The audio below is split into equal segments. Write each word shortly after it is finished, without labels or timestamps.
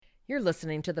You're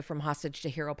listening to the From Hostage to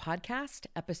Hero podcast,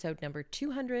 episode number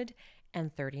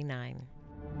 239.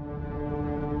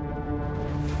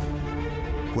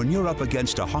 When you're up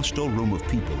against a hostile room of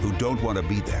people who don't want to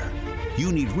be there,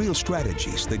 you need real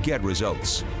strategies that get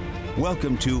results.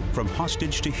 Welcome to From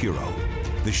Hostage to Hero,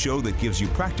 the show that gives you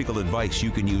practical advice you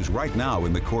can use right now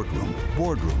in the courtroom,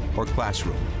 boardroom, or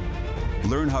classroom.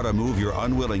 Learn how to move your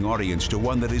unwilling audience to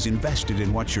one that is invested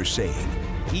in what you're saying,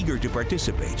 eager to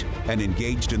participate, and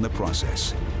engaged in the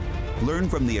process. Learn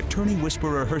from the attorney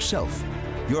whisperer herself,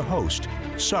 your host,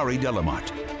 Sari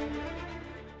Delamotte.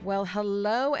 Well,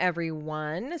 hello,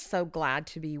 everyone. So glad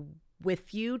to be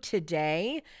with you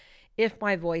today. If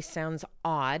my voice sounds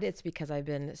odd, it's because I've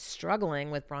been struggling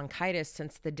with bronchitis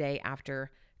since the day after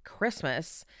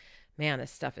Christmas. Man,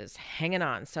 this stuff is hanging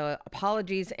on. So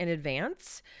apologies in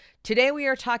advance. Today we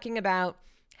are talking about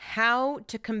how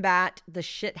to combat the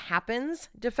shit happens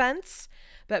defense.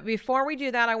 But before we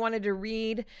do that, I wanted to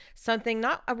read something,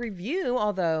 not a review,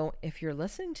 although if you're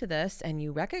listening to this and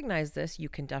you recognize this, you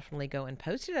can definitely go and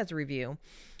post it as a review.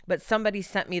 But somebody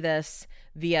sent me this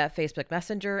via Facebook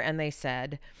Messenger and they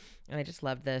said, and I just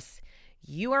love this,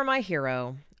 "You are my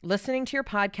hero. Listening to your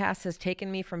podcast has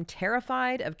taken me from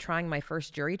terrified of trying my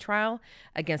first jury trial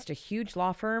against a huge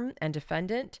law firm and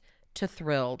defendant to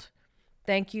thrilled.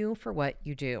 Thank you for what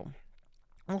you do."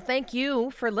 Well, thank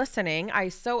you for listening. I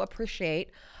so appreciate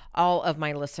all of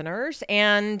my listeners,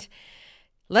 and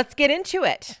let's get into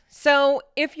it. So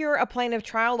if you're a plaintiff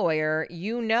trial lawyer,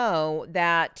 you know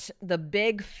that the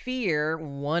big fear,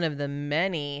 one of the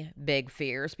many big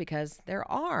fears, because there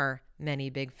are many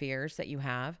big fears that you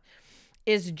have,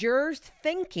 is jurors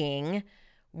thinking,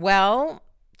 well,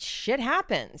 shit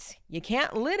happens. You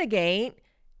can't litigate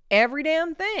every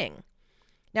damn thing.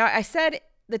 Now, I said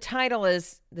the title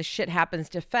is The Shit Happens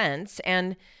Defense,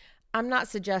 and I'm not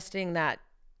suggesting that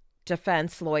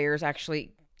defense lawyers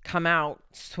actually come out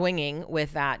swinging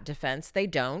with that defense. They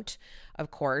don't. Of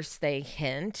course, they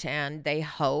hint and they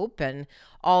hope and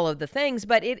all of the things,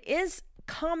 but it is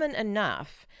common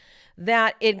enough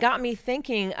that it got me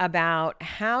thinking about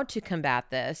how to combat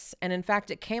this. And in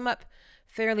fact, it came up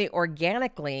fairly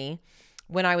organically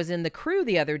when I was in the crew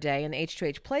the other day in the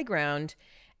H2H playground,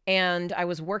 and I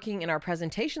was working in our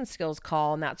presentation skills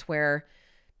call, and that's where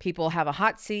people have a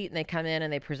hot seat and they come in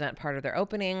and they present part of their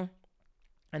opening,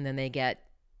 and then they get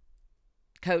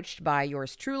coached by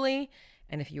yours truly.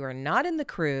 And if you are not in the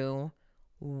crew,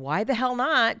 why the hell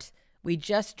not? We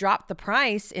just dropped the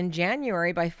price in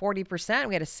January by 40%.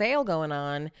 We had a sale going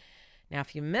on. Now,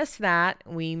 if you missed that,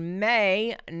 we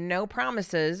may, no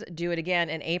promises, do it again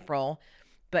in April,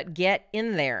 but get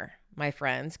in there, my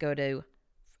friends. Go to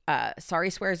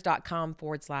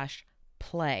sariswears.com/play,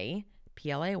 Play.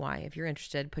 If you're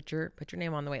interested, put your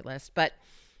name on the wait list. But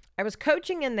I was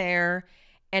coaching in there,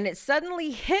 and it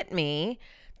suddenly hit me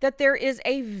that there is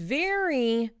a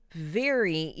very,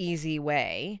 very easy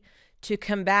way to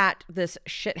combat this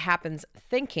shit happens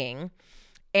thinking.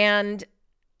 And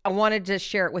I wanted to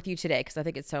share it with you today because I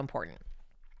think it's so important.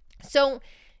 So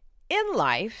in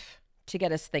life, to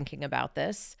get us thinking about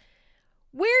this,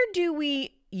 where do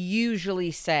we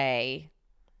usually say,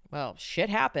 well, shit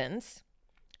happens?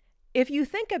 If you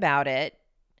think about it,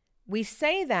 we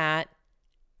say that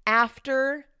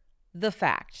after the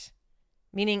fact,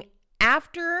 meaning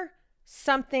after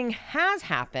something has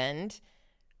happened,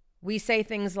 we say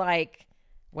things like,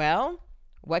 well,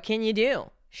 what can you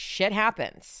do? Shit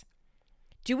happens.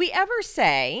 Do we ever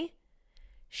say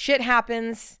shit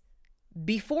happens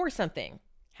before something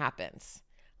happens?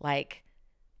 Like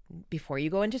before you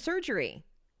go into surgery,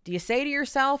 do you say to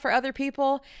yourself or other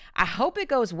people, I hope it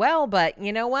goes well, but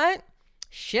you know what?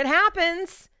 Shit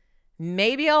happens.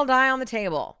 Maybe I'll die on the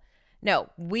table.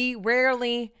 No, we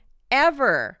rarely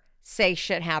ever say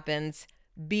shit happens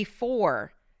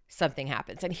before something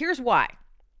happens. And here's why.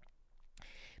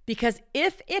 Because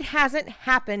if it hasn't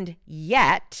happened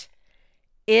yet,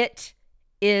 it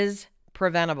is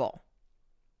preventable.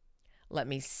 Let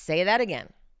me say that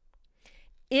again.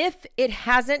 If it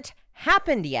hasn't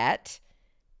happened yet,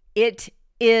 it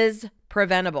is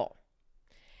preventable.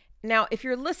 Now, if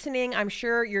you're listening, I'm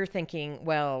sure you're thinking,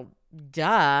 well,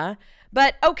 duh.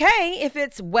 But okay, if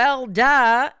it's well,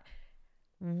 duh,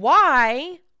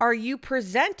 why are you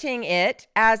presenting it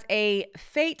as a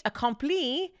fait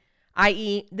accompli,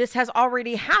 i.e., this has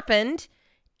already happened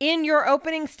in your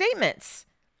opening statements?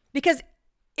 Because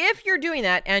if you're doing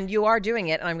that, and you are doing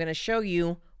it, and I'm going to show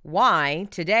you why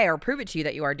today, or prove it to you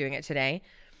that you are doing it today,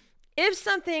 if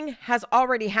something has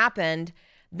already happened,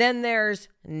 then there's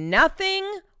nothing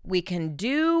we can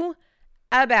do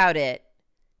about it.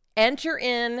 Enter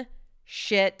in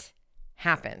shit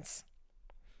happens.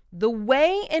 the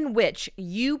way in which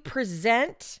you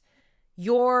present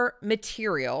your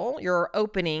material, your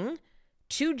opening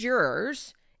to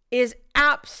jurors is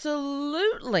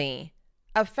absolutely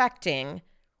affecting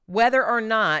whether or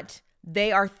not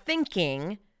they are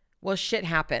thinking, well, shit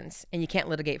happens and you can't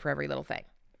litigate for every little thing.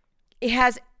 It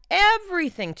has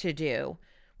everything to do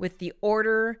with the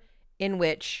order in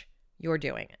which you're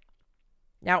doing it.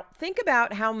 Now, think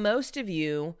about how most of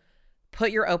you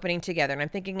put your opening together. And I'm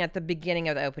thinking at the beginning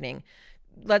of the opening.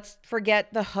 Let's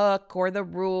forget the hook or the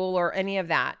rule or any of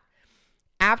that.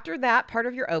 After that part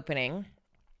of your opening,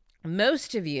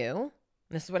 most of you,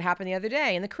 this is what happened the other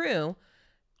day in the crew,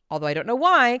 although I don't know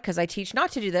why, because I teach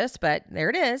not to do this, but there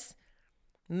it is.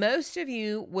 Most of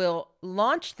you will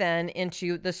launch then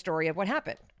into the story of what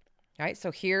happened. All right.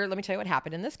 So here, let me tell you what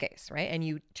happened in this case, right? And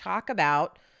you talk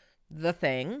about the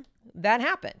thing that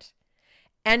happened.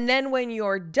 And then when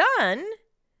you're done,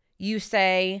 you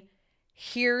say,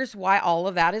 here's why all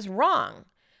of that is wrong.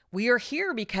 We are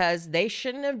here because they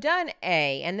shouldn't have done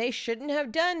A, and they shouldn't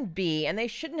have done B, and they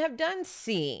shouldn't have done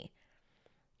C.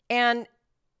 And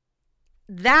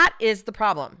that is the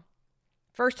problem.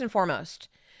 First and foremost,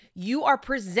 you are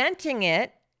presenting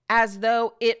it as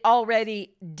though it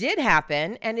already did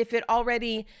happen. And if it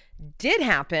already did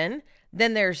happen,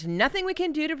 then there's nothing we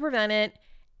can do to prevent it.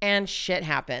 And shit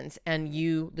happens and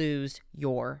you lose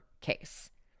your case.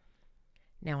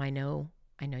 Now I know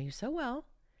you so well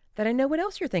that I know what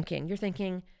else you're thinking. You're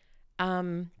thinking,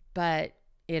 but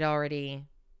it already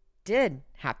did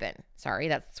happen. Sorry,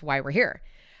 that's why we're here.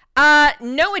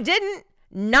 No, it didn't.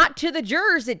 Not to the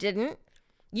jurors, it didn't.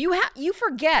 You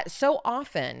forget so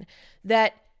often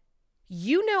that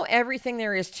you know everything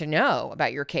there is to know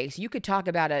about your case. You could talk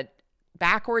about it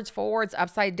backwards, forwards,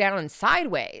 upside down, and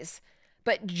sideways.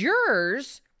 But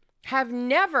jurors have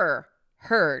never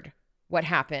heard what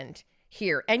happened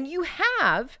here. And you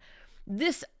have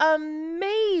this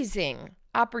amazing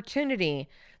opportunity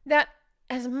that,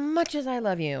 as much as I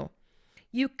love you,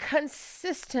 you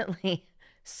consistently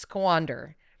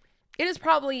squander. It is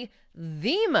probably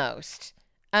the most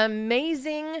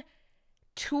amazing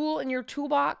tool in your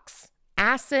toolbox,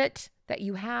 asset that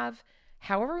you have,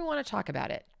 however we want to talk about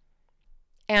it.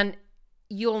 And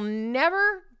you'll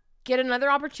never get another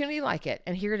opportunity like it.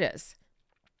 And here it is.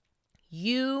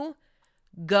 You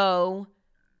go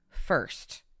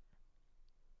first.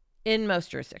 In most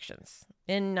jurisdictions,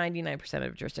 in 99%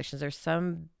 of jurisdictions, there's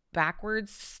some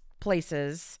backwards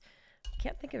places. I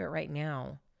can't think of it right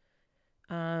now.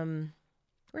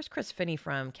 Where's Chris Finney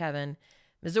from, Kevin?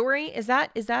 Missouri? Is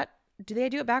that, do they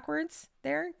do it backwards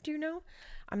there? Do you know?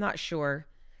 I'm not sure.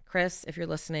 Chris, if you're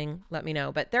listening, let me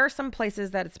know. But there are some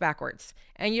places that it's backwards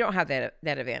and you don't have that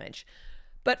advantage.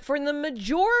 But for the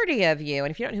majority of you,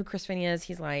 and if you don't know who Chris Finney is,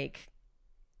 he's like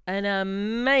an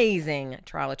amazing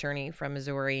trial attorney from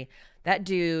Missouri. That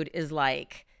dude is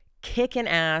like kicking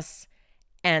ass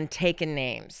and taking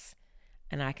names.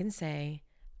 And I can say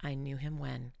I knew him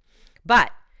when.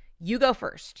 But you go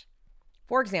first.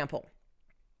 For example,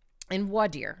 in voir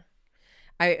dire,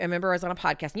 I remember I was on a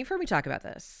podcast, and you've heard me talk about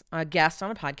this, a guest on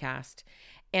a podcast,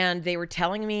 and they were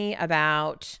telling me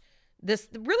about this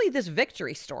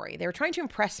victory story. They were trying to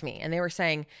impress me, and they were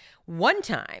saying, one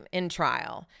time in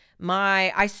trial,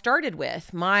 I started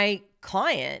with, my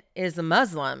client is a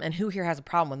Muslim, and who here has a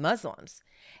problem with Muslims?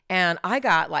 And I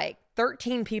got like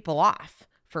 13 people off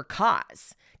for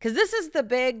cause, because this is the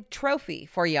big trophy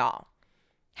for y'all.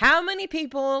 How many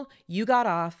people you got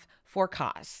off for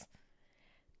cause?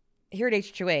 Here at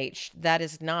H2H, that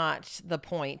is not the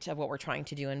point of what we're trying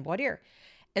to do in voir dire.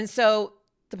 And so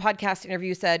the podcast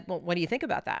interview said, well, what do you think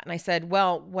about that? And I said,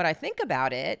 well, what I think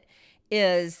about it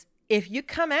is if you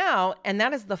come out and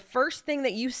that is the first thing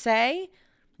that you say,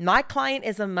 my client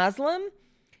is a Muslim,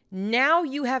 now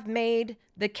you have made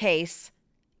the case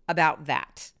about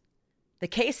that. The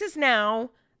case is now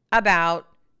about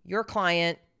your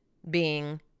client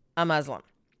being a Muslim.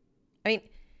 I mean,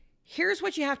 here's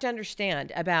what you have to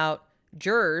understand about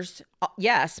jurors,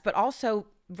 yes, but also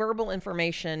verbal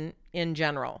information in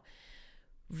general.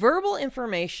 Verbal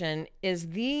information is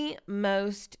the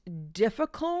most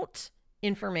difficult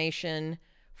information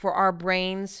for our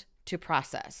brains to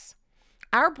process.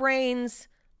 Our brains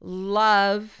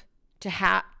love to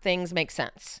have things make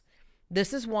sense.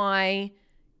 This is why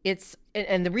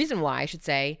and the reason why I should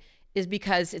say, is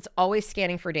because it's always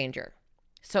scanning for danger.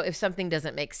 So if something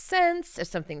doesn't make sense, if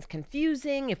something's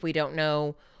confusing, if we don't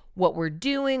know what we're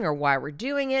doing or why we're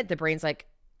doing it, the brain's like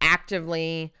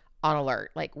actively on alert.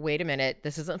 Like, wait a minute,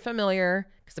 this isn't familiar,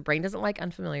 because the brain doesn't like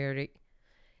unfamiliarity.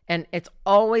 And it's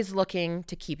always looking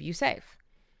to keep you safe.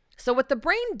 So what the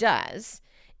brain does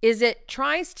is it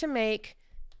tries to make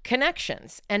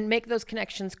connections and make those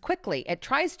connections quickly. It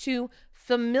tries to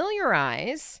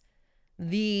familiarize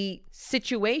the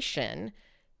situation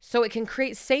so it can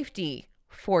create safety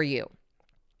for you.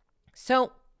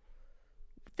 So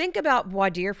think about voir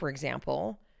dire, for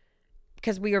example,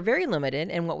 because we are very limited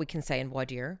in what we can say in voir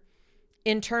dire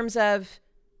in terms of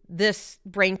this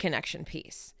brain connection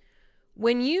piece.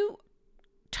 When you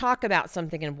talk about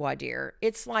something in voir dire,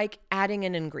 it's like adding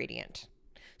an ingredient.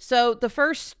 So the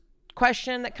first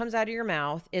question that comes out of your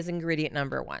mouth is ingredient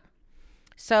number 1.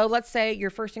 So let's say your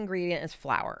first ingredient is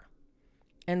flour.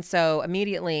 And so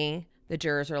immediately the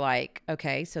jurors are like,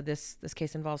 okay, so this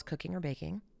case involves cooking or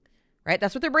baking, right?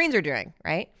 That's what their brains are doing,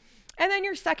 right? And then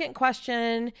your second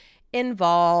question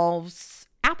involves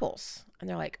apples. And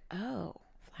they're like, oh,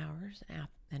 flowers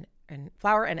and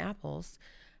flour and apples.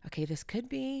 Okay, this could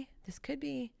be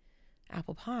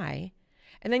apple pie.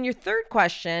 And then your third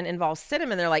question involves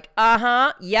cinnamon. They're like,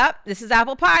 yep, this is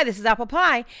apple pie. This is apple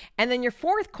pie. And then your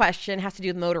fourth question has to do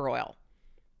with motor oil.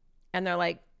 And they're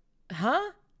like,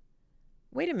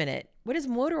 wait a minute. What does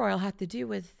motor oil have to do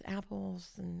with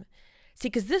apples? And see,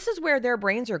 because this is where their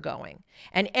brains are going.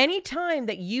 And anytime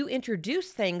that you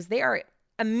introduce things, they are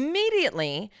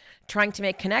immediately trying to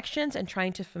make connections and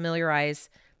trying to familiarize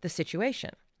the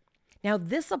situation. Now,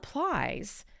 this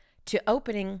applies to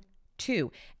opening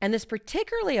too. And this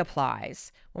particularly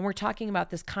applies when we're talking about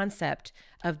this concept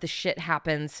of the shit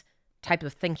happens type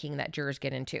of thinking that jurors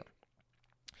get into.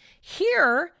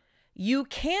 Here, you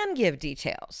can give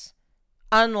details,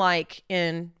 unlike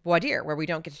in voir dire, where we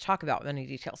don't get to talk about any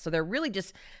details. So they're really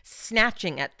just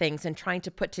snatching at things and trying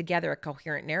to put together a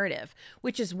coherent narrative,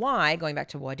 which is why, going back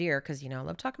to voir dire, because, I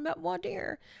love talking about voir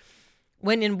dire.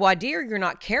 When in voir dire, you're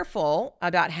not careful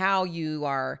about how you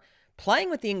are playing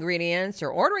with the ingredients or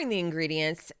ordering the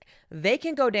ingredients, they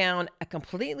can go down a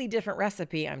completely different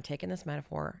recipe. I'm taking this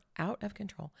metaphor out of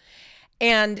control.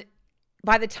 And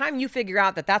by the time you figure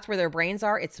out that that's where their brains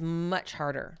are, it's much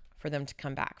harder for them to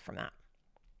come back from that.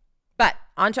 But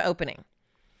on to opening.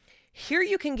 Here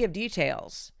you can give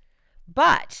details,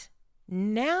 but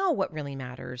now what really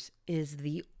matters is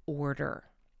the order.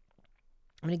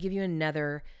 I'm going to give you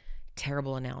another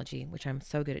terrible analogy, which I'm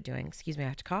so good at doing. Excuse me, I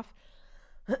have to cough.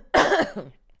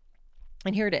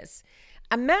 And here it is.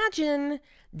 Imagine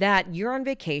that you're on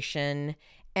vacation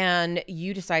and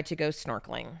you decide to go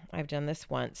snorkeling. I've done this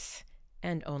once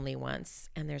and only once,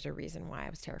 and there's a reason why I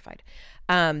was terrified.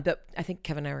 But I think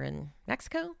Kevin and I were in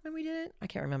Mexico when we did it. I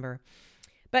can't remember.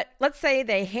 But let's say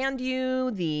they hand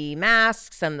you the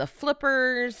masks and the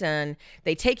flippers, and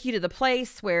they take you to the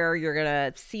place where you're going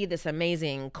to see this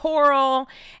amazing coral,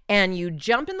 and you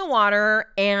jump in the water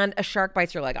and a shark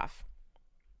bites your leg off.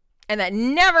 And that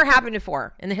never happened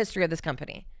before in the history of this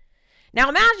company. Now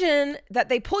imagine that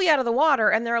they pull you out of the water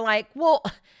and they're like, well,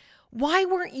 why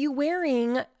weren't you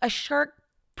wearing a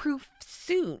shark-proof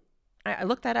suit? I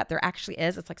looked that up. There actually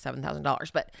is. It's like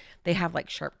 $7,000, but they have like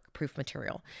shark-proof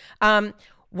material.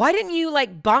 Why didn't you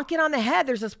like bonk it on the head?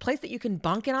 There's this place that you can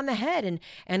bonk it on the head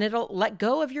and it'll let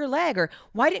go of your leg. Or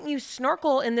why didn't you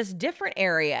snorkel in this different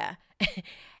area?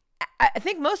 I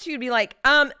think most of you would be like,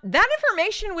 that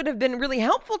information would have been really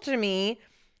helpful to me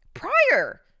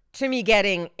prior to me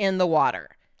getting in the water,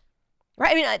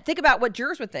 right? I mean, think about what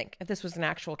jurors would think if this was an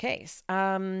actual case.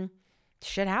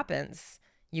 Shit happens.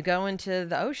 You go into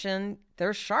the ocean,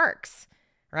 there's sharks,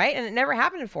 right? And it never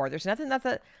happened before. There's nothing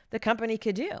that the company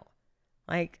could do.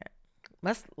 Like,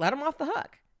 let's let them off the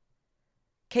hook.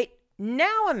 Okay,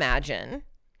 now imagine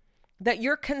that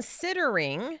you're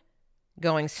considering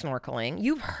going snorkeling.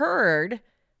 You've heard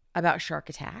about shark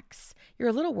attacks. You're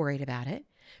a little worried about it.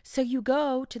 So you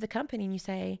go to the company and you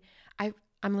say, I'm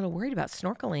a little worried about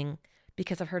snorkeling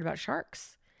because I've heard about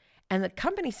sharks. And the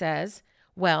company says,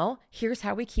 well, here's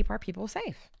how we keep our people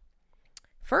safe.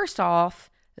 First off,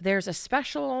 there's a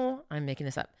special, I'm making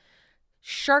this up,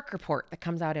 shark report that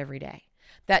comes out every day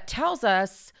that tells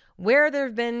us where there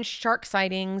have been shark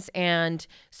sightings. And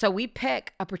so we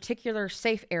pick a particular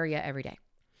safe area every day.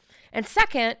 And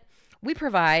second, we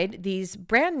provide these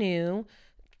brand new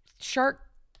shark,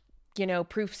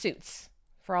 proof suits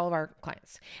for all of our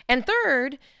clients. And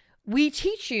third, we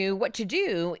teach you what to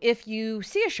do if you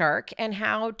see a shark and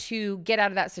how to get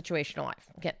out of that situation alive.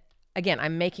 Again,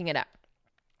 I'm making it up.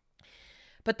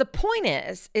 But the point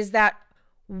is that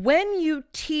when you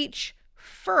teach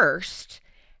first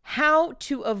how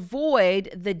to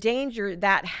avoid the danger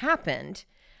that happened,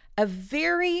 a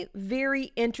very,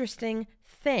 very interesting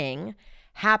thing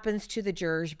happens to the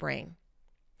juror's brain.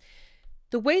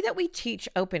 The way that we teach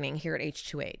opening here at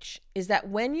H2H is that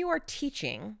when you are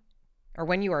teaching, or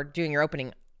when you are doing your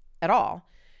opening at all,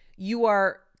 you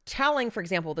are telling, for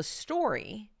example, the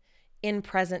story in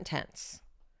present tense.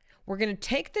 We're going to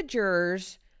take the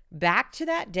jurors back to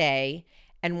that day,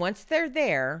 and once they're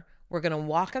there, we're going to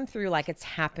walk them through like it's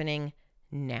happening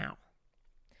now.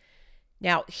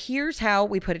 Now, here's how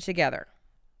we put it together.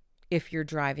 If you're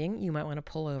driving, you might want to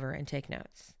pull over and take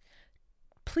notes.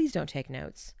 Please don't take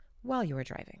notes while you are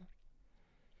driving.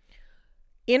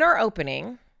 In our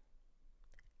opening,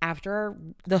 after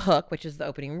the hook, which is the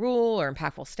opening rule or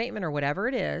impactful statement or whatever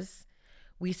it is,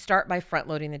 we start by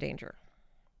front-loading the danger.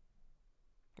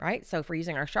 Right? So if we're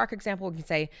using our shark example, we can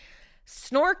say,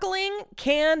 snorkeling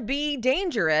can be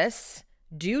dangerous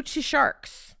due to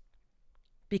sharks.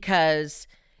 Because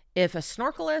if a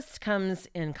snorkelist comes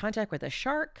in contact with a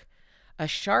shark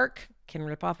can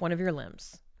rip off one of your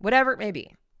limbs, whatever it may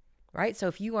be. Right? So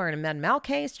if you are in a med-mal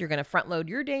case, you're going to front-load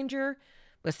your danger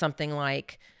with something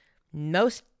like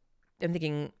I'm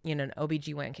thinking in an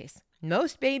OBGYN case.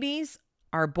 Most babies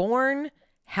are born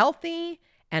healthy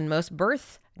and most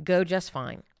births go just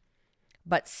fine.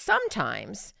 But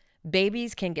sometimes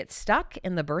babies can get stuck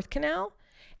in the birth canal.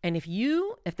 And if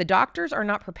the doctors are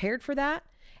not prepared for that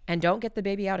and don't get the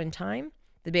baby out in time,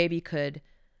 the baby could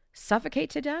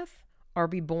suffocate to death or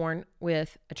be born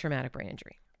with a traumatic brain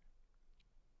injury.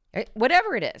 Right?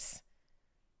 Whatever it is,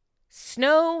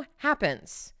 snow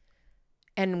happens.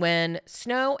 And when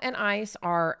snow and ice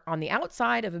are on the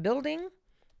outside of a building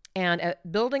and a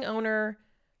building owner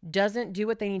doesn't do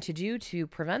what they need to do to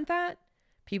prevent that,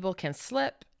 people can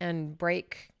slip and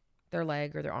break their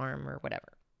leg or their arm or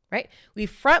whatever, right? We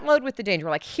front load with the danger.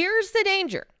 We're like, here's the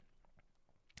danger.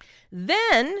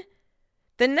 Then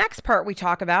the next part we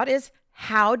talk about is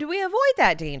how do we avoid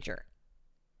that danger?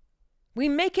 We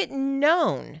make it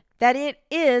known that it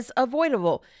is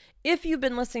avoidable. If you've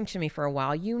been listening to me for a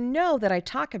while, you know that I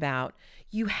talk about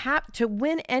you have to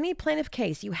win any plaintiff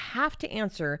case, you have to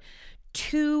answer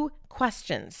 2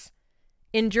 questions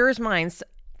in jurors' minds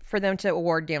for them to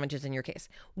award damages in your case.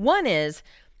 One is,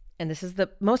 and this is the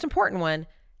most important one,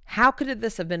 how could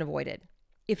this have been avoided?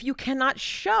 If you cannot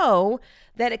show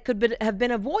that it could have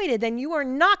been avoided, then you are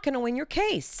not going to win your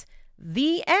case.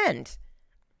 The end.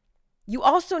 You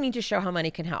also need to show how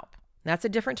money can help. That's a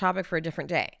different topic for a different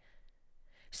day.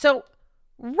 So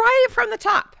right from the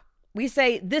top, we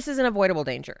say this is an avoidable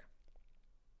danger.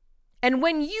 And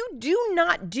when you do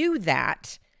not do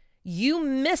that, you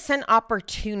miss an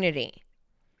opportunity.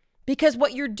 Because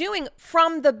what you're doing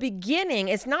from the beginning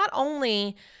is not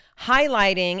only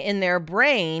highlighting in their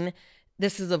brain,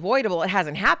 this is avoidable, it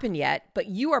hasn't happened yet, but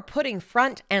you are putting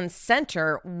front and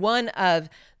center one of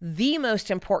the most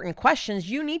important questions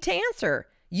you need to answer.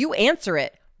 You answer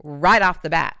it right off the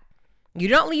bat. You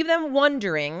don't leave them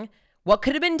wondering what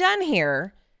could have been done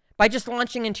here by just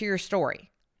launching into your story.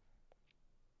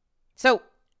 So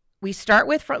we start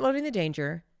with front loading the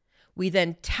danger. We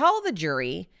then tell the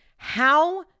jury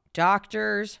how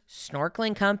doctors,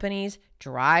 snorkeling companies,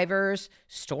 drivers,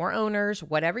 store owners,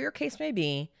 whatever your case may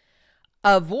be,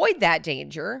 avoid that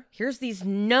danger. Here's these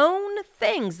known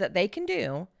things that they can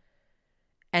do.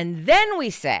 And then we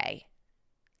say,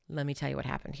 let me tell you what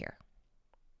happened here.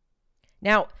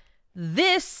 Now,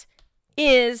 this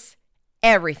is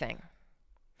everything.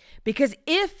 Because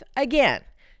if, again,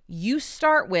 you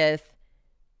start with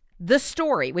the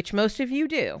story, which most of you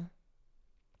do,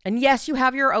 and yes, you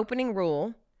have your opening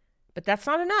rule, but that's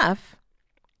not enough.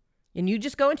 And you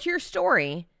just go into your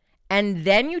story and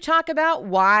then you talk about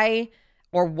why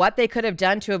or what they could have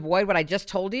done to avoid what I just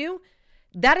told you.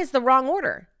 That is the wrong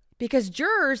order, because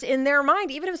jurors in their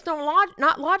mind, even if it's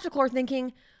not logical, are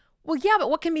thinking, well, yeah, but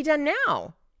what can be done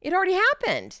now? It already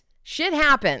happened. Shit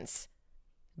happens.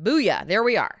 Booyah. There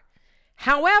we are.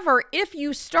 However, if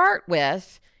you start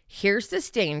with, here's this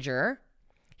danger,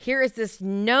 here is this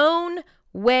known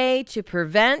way to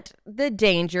prevent the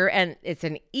danger, and it's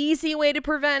an easy way to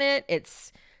prevent it.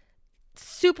 It's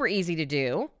super easy to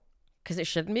do because it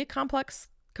shouldn't be a complex,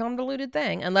 convoluted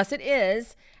thing unless it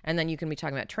is, and then you can be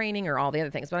talking about training or all the other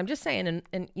things. But I'm just saying,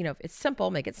 and you know, if it's simple,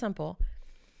 make it simple.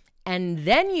 And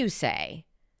then you say,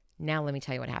 now let me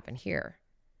tell you what happened here.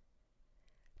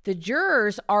 The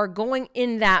jurors are going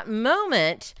in that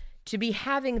moment to be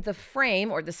having the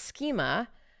frame or the schema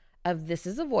of this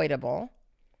is avoidable.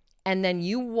 And then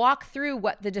you walk through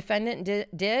what the defendant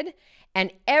did.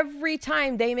 And every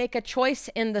time they make a choice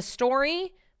in the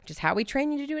story, which is how we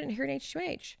train you to do it here in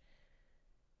H2H,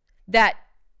 that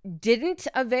didn't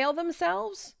avail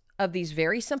themselves of these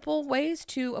very simple ways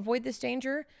to avoid this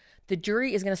danger, the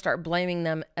jury is going to start blaming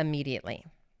them immediately.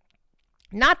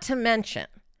 Not to mention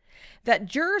that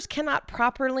jurors cannot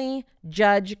properly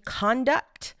judge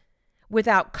conduct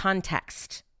without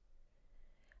context.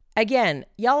 Again,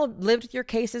 y'all have lived with your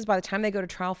cases by the time they go to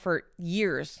trial for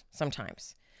years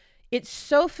sometimes. It's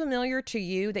so familiar to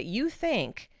you that you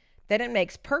think that it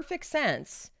makes perfect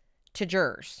sense to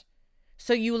jurors.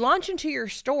 So you launch into your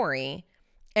story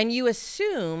and you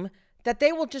assume that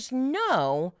they will just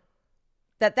know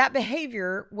that that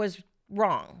behavior was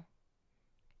wrong.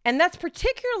 And that's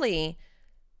particularly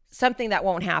something that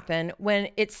won't happen when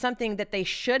it's something that they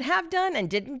should have done and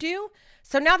didn't do.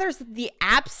 So now there's the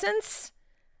absence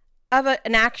of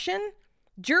an action.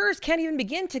 Jurors can't even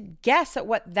begin to guess at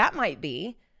what that might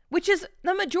be, which is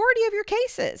the majority of your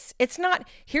cases. It's not,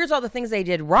 here's all the things they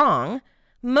did wrong.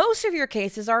 Most of your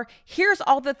cases are, here's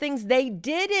all the things they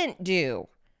didn't do.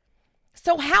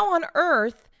 So how on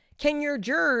earth can your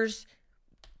jurors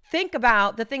think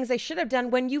about the things they should have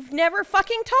done when you've never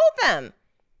fucking told them?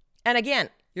 And again,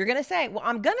 you're going to say, well,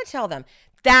 I'm going to tell them.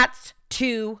 That's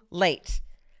too late.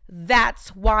 That's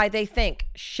why they think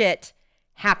shit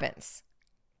happens.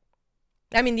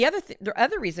 I mean, the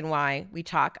other reason why we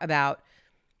talk about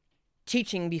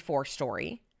teaching before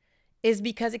story is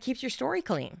because it keeps your story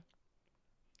clean.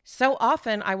 So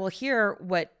often I will hear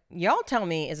what y'all tell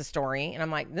me is a story, and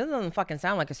I'm like, this doesn't fucking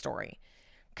sound like a story.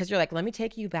 Because you're like, let me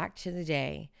take you back to the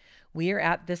day. We are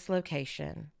at this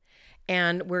location,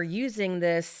 and we're using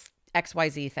this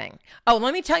XYZ thing. Oh,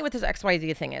 let me tell you what this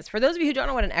XYZ thing is. For those of you who don't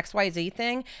know what an XYZ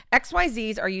thing,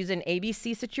 XYZs are used in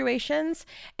ABC situations,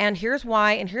 and here's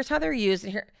why, and here's how they're used.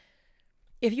 And here,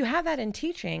 if you have that in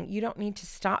teaching, you don't need to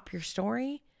stop your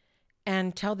story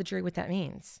and tell the jury what that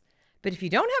means. But if you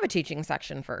don't have a teaching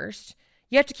section first,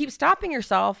 you have to keep stopping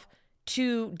yourself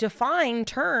to define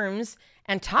terms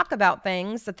and talk about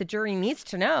things that the jury needs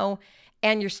to know.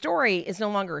 And your story is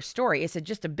no longer a story. It's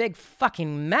just a big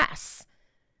fucking mess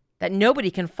that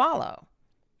nobody can follow.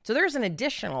 So there's an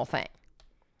additional thing.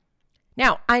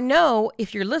 Now, I know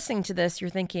if you're listening to this,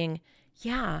 you're thinking,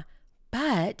 yeah,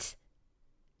 but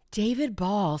David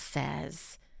Ball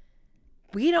says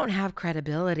we don't have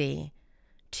credibility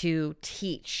to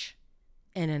teach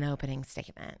in an opening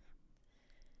statement.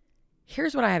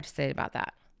 Here's what I have to say about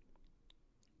that.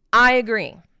 I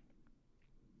agree.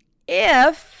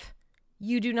 If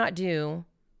you do not do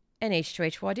an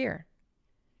H2H voir dire.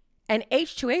 An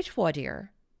H2H voir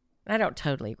dire, and I don't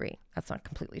totally agree. That's not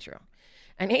completely true.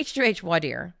 An H2H voir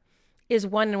dire is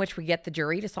one in which we get the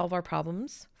jury to solve our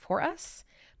problems for us,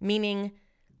 meaning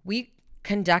we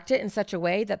conduct it in such a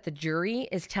way that the jury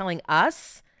is telling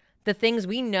us the things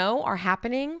we know are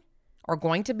happening or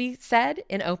going to be said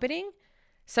in opening.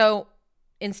 So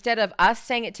instead of us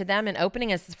saying it to them in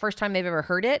opening as the first time they've ever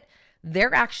heard it,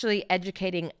 they're actually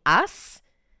educating us.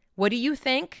 What do you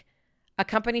think a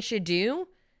company should do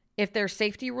if there's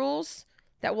safety rules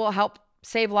that will help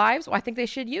save lives? Well, I think they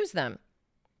should use them.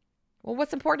 Well,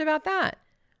 what's important about that?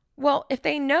 Well, if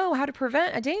they know how to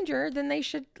prevent a danger, then they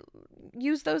should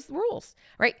use those rules,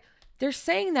 right? They're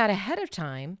saying that ahead of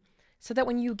time so that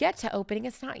when you get to opening,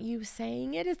 it's not you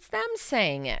saying it, it's them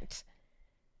saying it.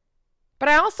 But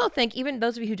I also think, even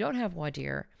those of you who don't have voir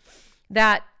dire,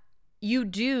 that you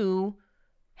do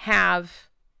have,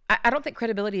 I don't think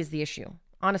credibility is the issue,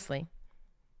 honestly.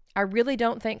 I really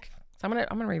don't think, so I'm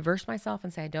gonna reverse myself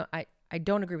and say I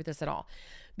don't agree with this at all.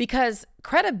 Because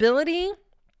credibility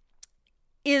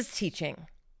is teaching.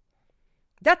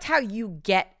 That's how you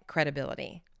get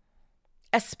credibility.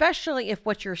 Especially if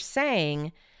what you're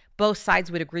saying, both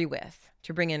sides would agree with,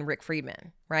 to bring in Rick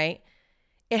Friedman, right?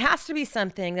 It has to be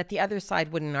something that the other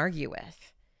side wouldn't argue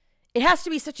with. It has to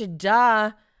be such a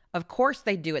duh. Of course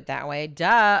they do it that way.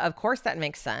 Duh. Of course that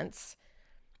makes sense.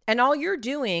 And all you're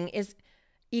doing is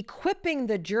equipping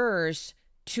the jurors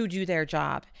to do their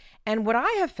job. And what I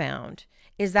have found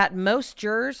is that most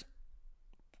jurors,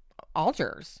 all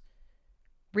jurors,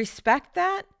 respect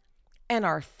that and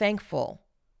are thankful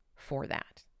for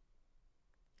that.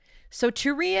 So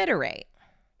to reiterate,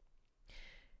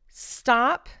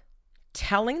 stop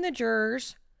telling the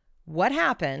jurors what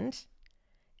happened,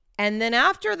 and then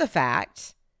after the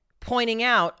fact, pointing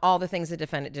out all the things the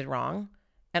defendant did wrong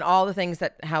and all the things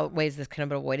that how ways this could have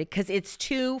been avoided, because it's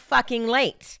too fucking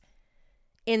late.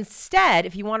 Instead,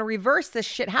 if you want to reverse this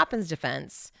shit happens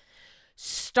defense,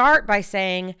 start by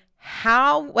saying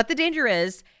what the danger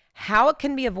is, how it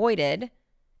can be avoided,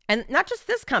 and not just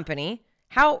this company,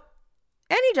 how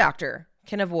any doctor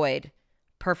can avoid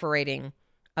perforating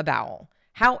a bowel,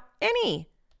 how any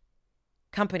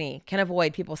company can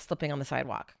avoid people slipping on the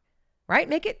sidewalk, right?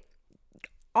 Make it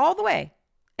all the way,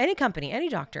 any company, any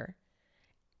doctor,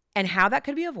 and how that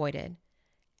could be avoided.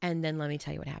 And then let me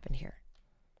tell you what happened here.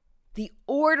 The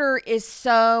order is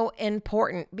so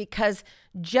important because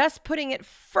just putting it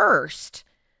first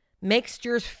makes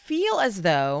jurors feel as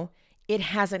though it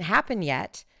hasn't happened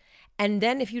yet. And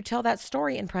then if you tell that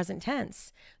story in present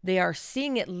tense, they are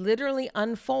seeing it literally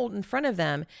unfold in front of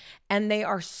them, and they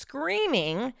are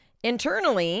screaming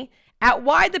internally at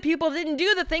why the people didn't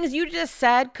do the things you just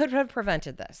said could have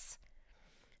prevented this.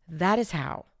 That is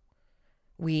how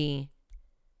we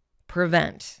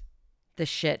prevent the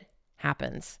shit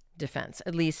happens defense,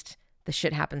 at least the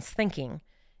shit happens thinking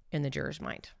in the juror's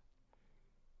mind.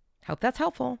 Hope that's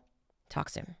helpful. Talk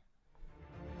soon.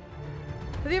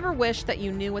 Have you ever wished that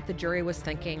you knew what the jury was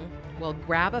thinking? Well,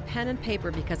 grab a pen and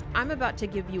paper, because I'm about to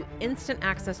give you instant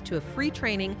access to a free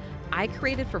training I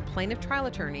created for plaintiff trial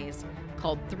attorneys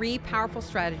called 3 Powerful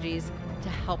Strategies to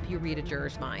Help You Read a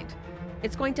Juror's Mind.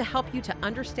 It's going to help you to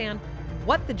understand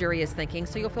what the jury is thinking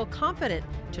so you'll feel confident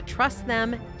to trust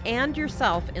them and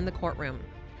yourself in the courtroom.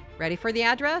 Ready for the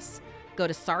address? Go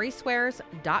to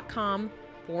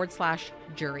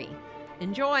sorryswears.com/jury.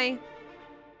 Enjoy.